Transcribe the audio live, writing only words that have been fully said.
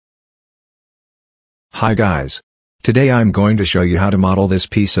Hi guys. Today I'm going to show you how to model this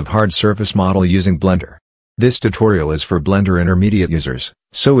piece of hard surface model using Blender. This tutorial is for Blender intermediate users,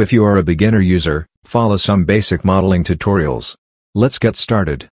 so if you are a beginner user, follow some basic modeling tutorials. Let's get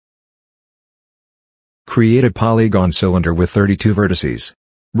started. Create a polygon cylinder with 32 vertices.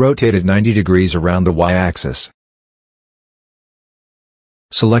 Rotate it 90 degrees around the y-axis.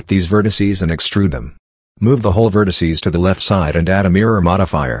 Select these vertices and extrude them. Move the whole vertices to the left side and add a mirror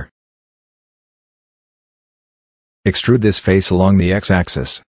modifier. Extrude this face along the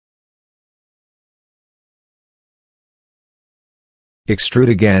x-axis. Extrude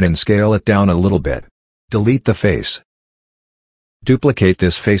again and scale it down a little bit. Delete the face. Duplicate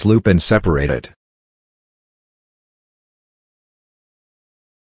this face loop and separate it.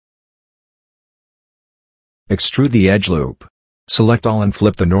 Extrude the edge loop. Select all and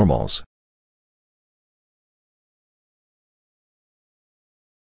flip the normals.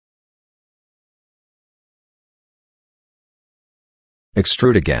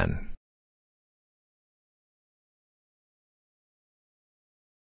 Extrude again.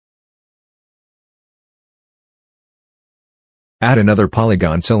 Add another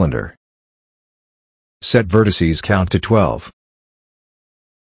polygon cylinder. Set vertices count to 12.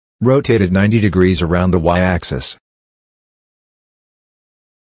 Rotate it 90 degrees around the y-axis.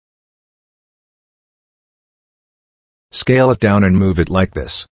 Scale it down and move it like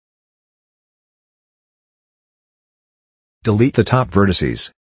this. Delete the top vertices.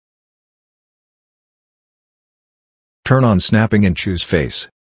 Turn on snapping and choose face.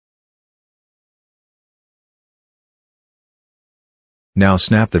 Now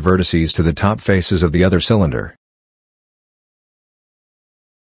snap the vertices to the top faces of the other cylinder.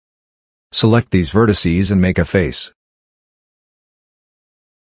 Select these vertices and make a face.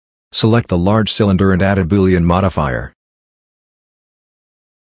 Select the large cylinder and add a Boolean modifier.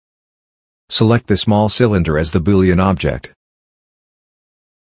 Select the small cylinder as the Boolean object.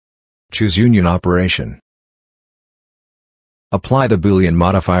 Choose union operation. Apply the Boolean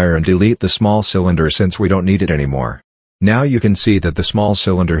modifier and delete the small cylinder since we don't need it anymore. Now you can see that the small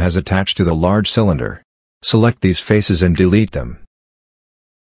cylinder has attached to the large cylinder. Select these faces and delete them.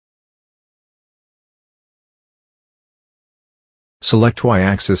 Select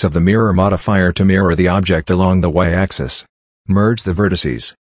y-axis of the mirror modifier to mirror the object along the y-axis. Merge the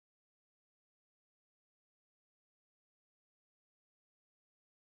vertices.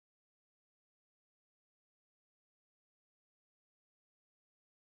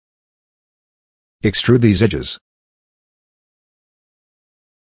 Extrude these edges.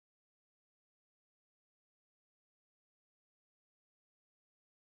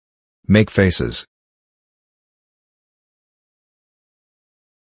 Make faces.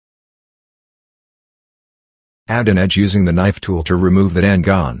 Add an edge using the knife tool to remove the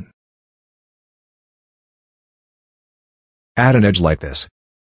dangon. Add an edge like this.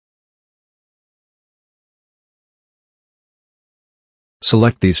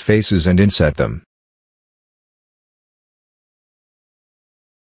 Select these faces and inset them.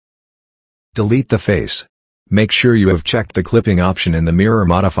 Delete the face. Make sure you have checked the clipping option in the mirror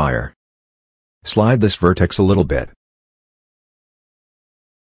modifier. Slide this vertex a little bit.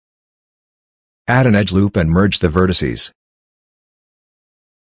 Add an edge loop and merge the vertices.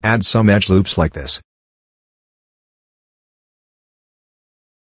 Add some edge loops like this.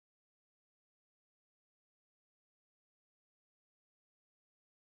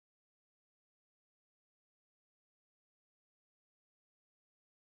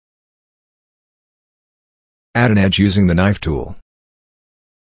 Add an edge using the knife tool.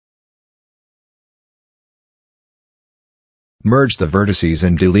 Merge the vertices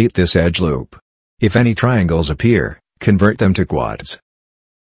and delete this edge loop. If any triangles appear, convert them to quads.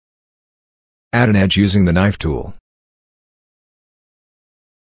 Add an edge using the knife tool.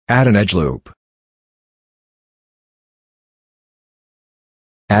 Add an edge loop.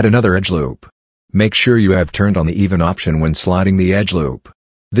 Add another edge loop. Make sure you have turned on the even option when sliding the edge loop.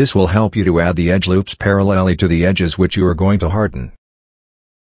 This will help you to add the edge loops parallelly to the edges which you are going to harden.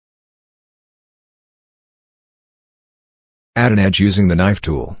 Add an edge using the knife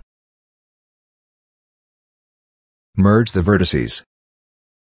tool. Merge the vertices.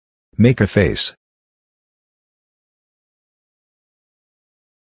 Make a face.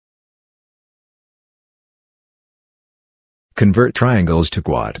 Convert triangles to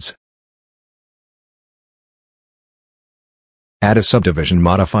quads. Add a subdivision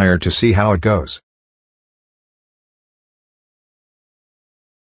modifier to see how it goes.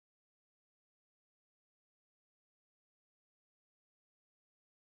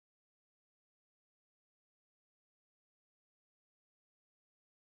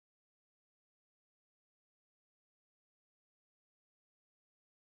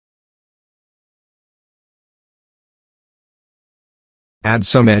 Add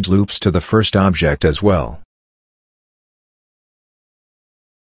some edge loops to the first object as well.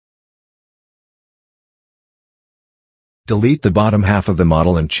 Delete the bottom half of the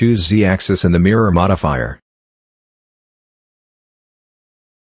model and choose Z-axis in the mirror modifier.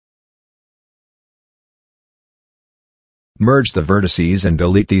 Merge the vertices and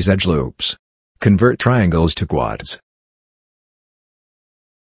delete these edge loops. Convert triangles to quads.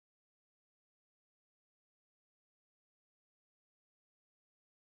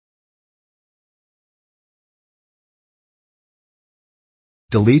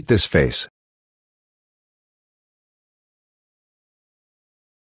 Delete this face.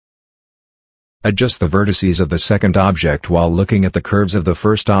 Adjust the vertices of the second object while looking at the curves of the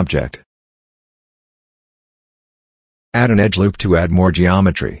first object. Add an edge loop to add more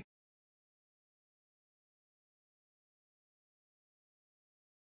geometry.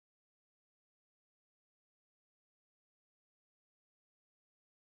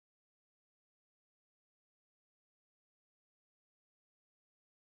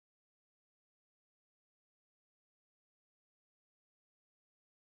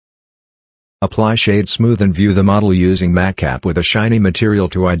 Apply Shade Smooth and view the model using Matcap with a shiny material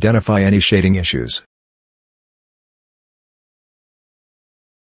to identify any shading issues.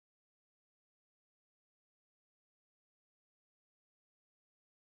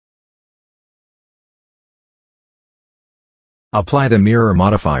 Apply the mirror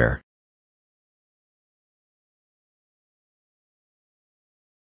modifier.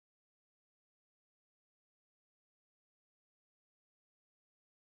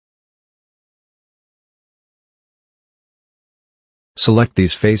 Select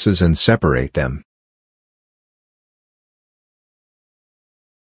these faces and separate them.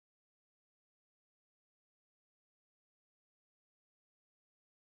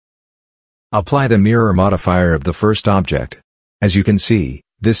 Apply the mirror modifier of the first object. As you can see,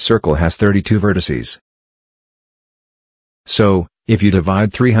 this circle has 32 vertices. So, if you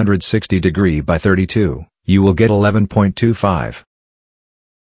divide 360 degrees by 32, you will get 11.25.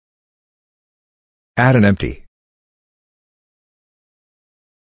 Add an empty.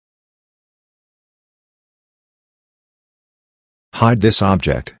 Hide this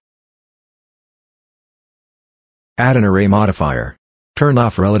object. Add an array modifier. Turn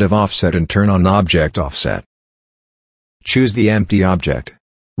off relative offset and turn on object offset. Choose the empty object.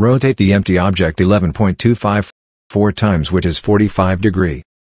 Rotate the empty object 11.25 4 times, which is 45 degrees.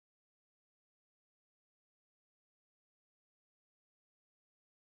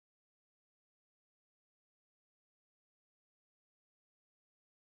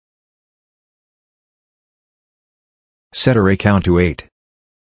 Set array count to 8.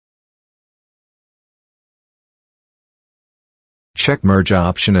 Check merge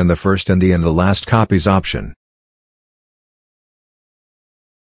option and the first and the last copies option.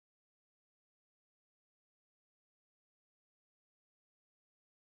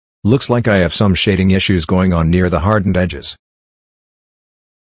 Looks like I have some shading issues going on near the hardened edges.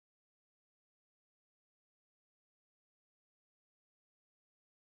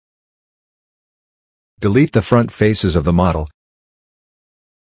 Delete the front faces of the model.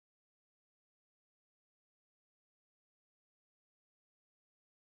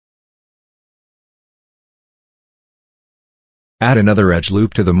 Add another edge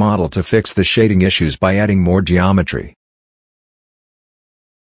loop to the model to fix the shading issues by adding more geometry.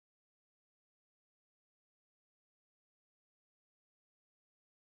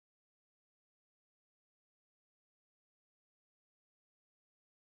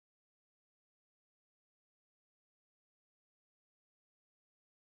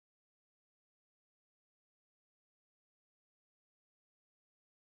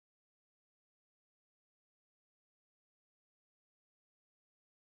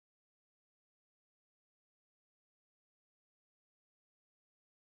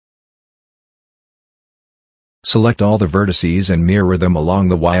 Select all the vertices and mirror them along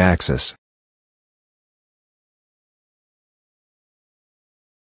the y-axis.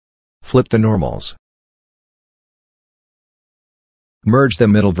 Flip the normals. Merge the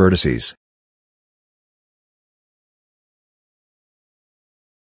middle vertices.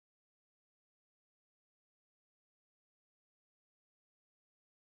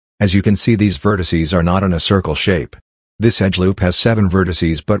 As you can see, these vertices are not in a circle shape. This edge loop has 7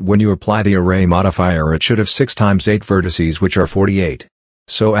 vertices, but when you apply the array modifier it should have 6 times 8 vertices, which are 48.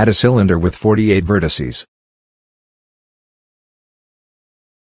 So add a cylinder with 48 vertices.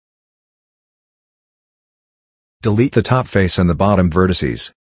 Delete the top face and the bottom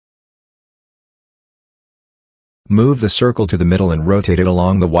vertices. Move the circle to the middle and rotate it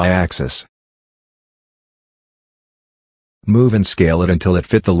along the y-axis. Move and scale it until it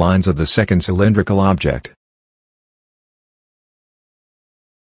fit the lines of the second cylindrical object.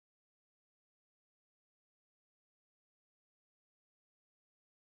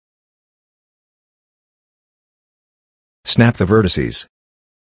 Snap the vertices.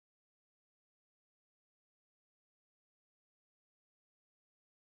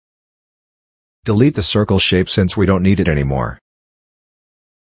 Delete the circle shape since we don't need it anymore.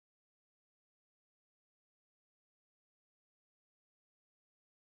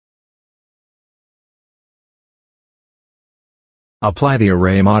 Apply the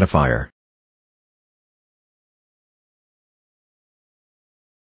array modifier.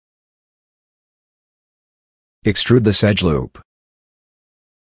 Extrude this edge loop.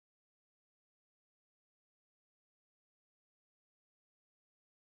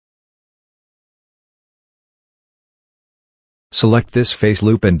 Select this face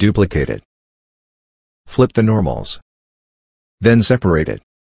loop and duplicate it. Flip the normals. Then separate it.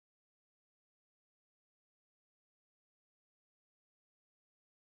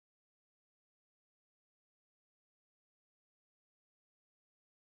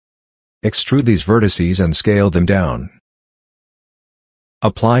 Extrude these vertices and scale them down.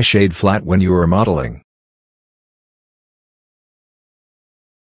 Apply shade flat when you are modeling.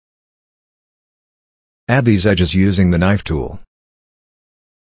 Add these edges using the knife tool.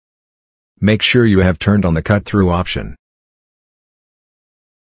 Make sure you have turned on the cut through option.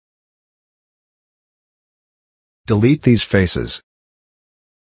 Delete these faces.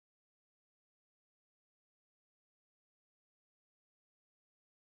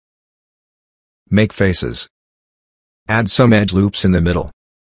 Make faces. Add some edge loops in the middle.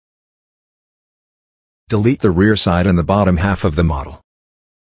 Delete the rear side and the bottom half of the model.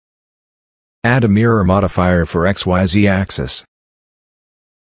 Add a mirror modifier for XYZ axis.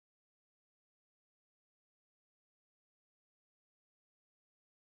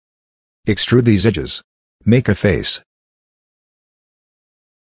 Extrude these edges. Make a face.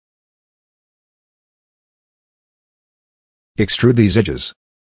 Extrude these edges.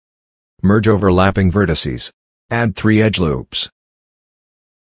 Merge overlapping vertices. Add 3 edge loops.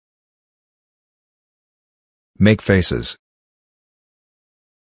 Make faces.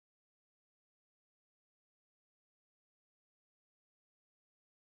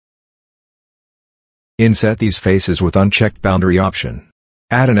 Inset these faces with unchecked boundary option.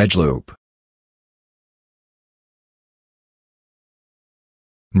 Add an edge loop.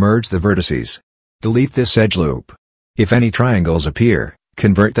 Merge the vertices. Delete this edge loop. If any triangles appear,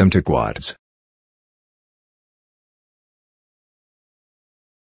 convert them to quads.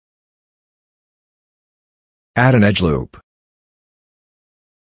 Add an edge loop.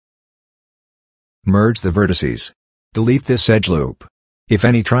 Merge the vertices. Delete this edge loop. If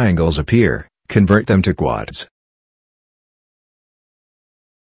any triangles appear, convert them to quads.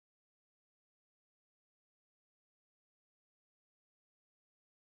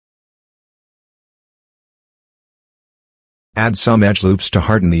 Add some edge loops to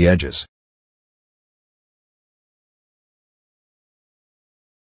harden the edges.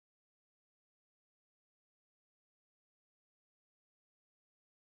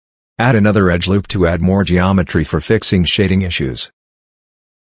 Add another edge loop to add more geometry for fixing shading issues.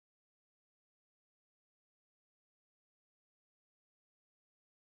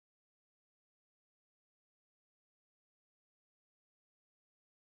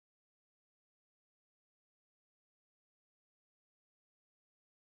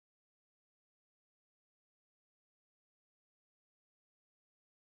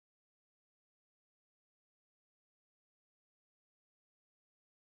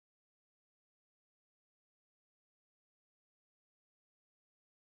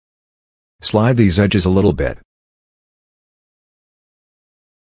 Slide these edges a little bit.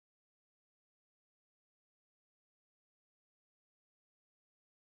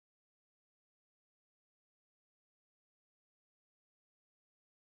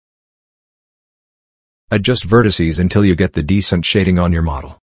 Adjust vertices until you get the decent shading on your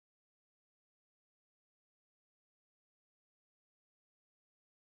model.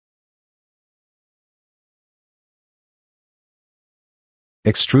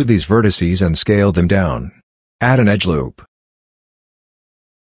 Extrude these vertices and scale them down. Add an edge loop.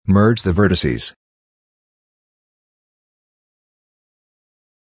 Merge the vertices.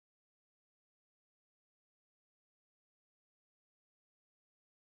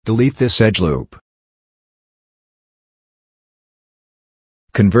 Delete this edge loop.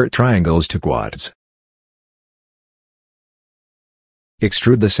 Convert triangles to quads.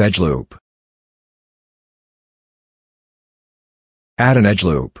 Extrude this edge loop. Add an edge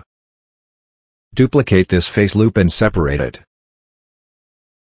loop. Duplicate this face loop and separate it.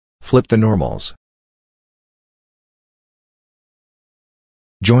 Flip the normals.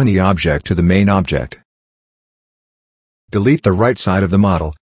 Join the object to the main object. Delete the right side of the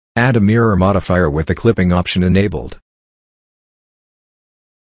model. Add a mirror modifier with the clipping option enabled.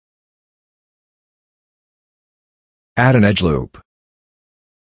 Add an edge loop.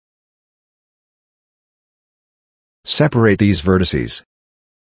 Separate these vertices.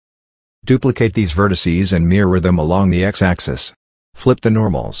 Duplicate these vertices and mirror them along the x-axis. Flip the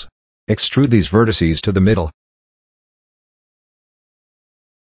normals. Extrude these vertices to the middle.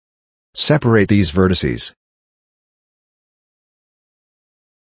 Separate these vertices.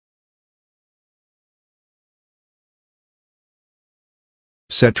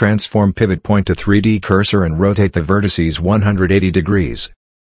 Set transform pivot point to 3D cursor and rotate the vertices 180 degrees.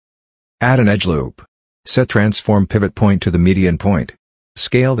 Add an edge loop. Set transform pivot point to the median point.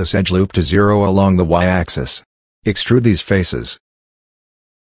 Scale this edge loop to 0 along the y-axis. Extrude these faces.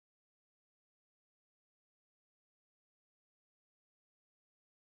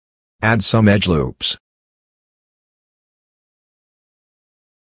 Add some edge loops.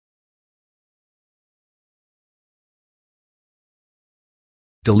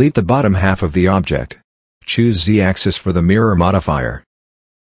 Delete the bottom half of the object. Choose Z-axis for the mirror modifier.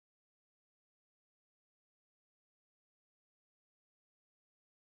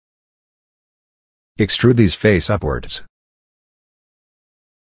 Extrude these face upwards.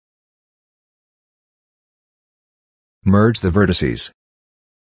 Merge the vertices.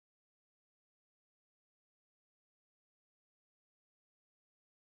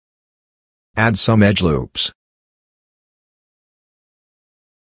 Add some edge loops.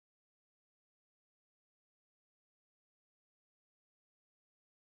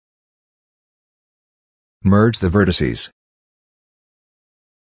 Merge the vertices.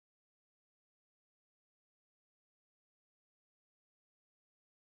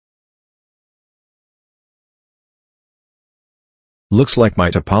 Looks like my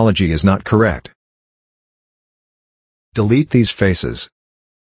topology is not correct. Delete these faces.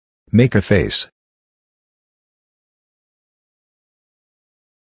 Make a face.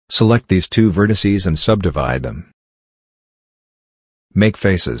 Select these two vertices and subdivide them. Make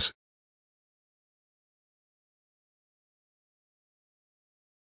faces.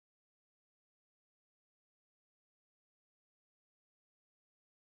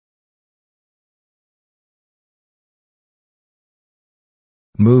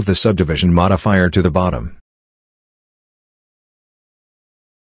 Move the subdivision modifier to the bottom.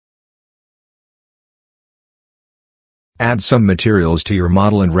 Add some materials to your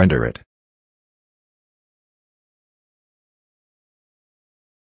model and render it.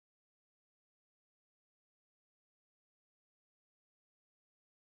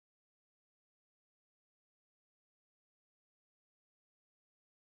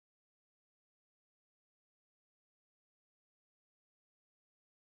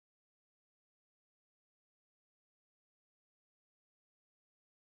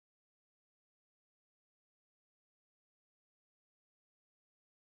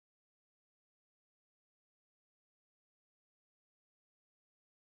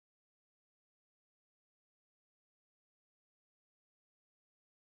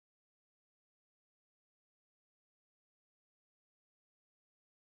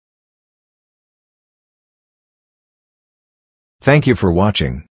 Thank you for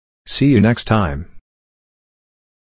watching. See you next time.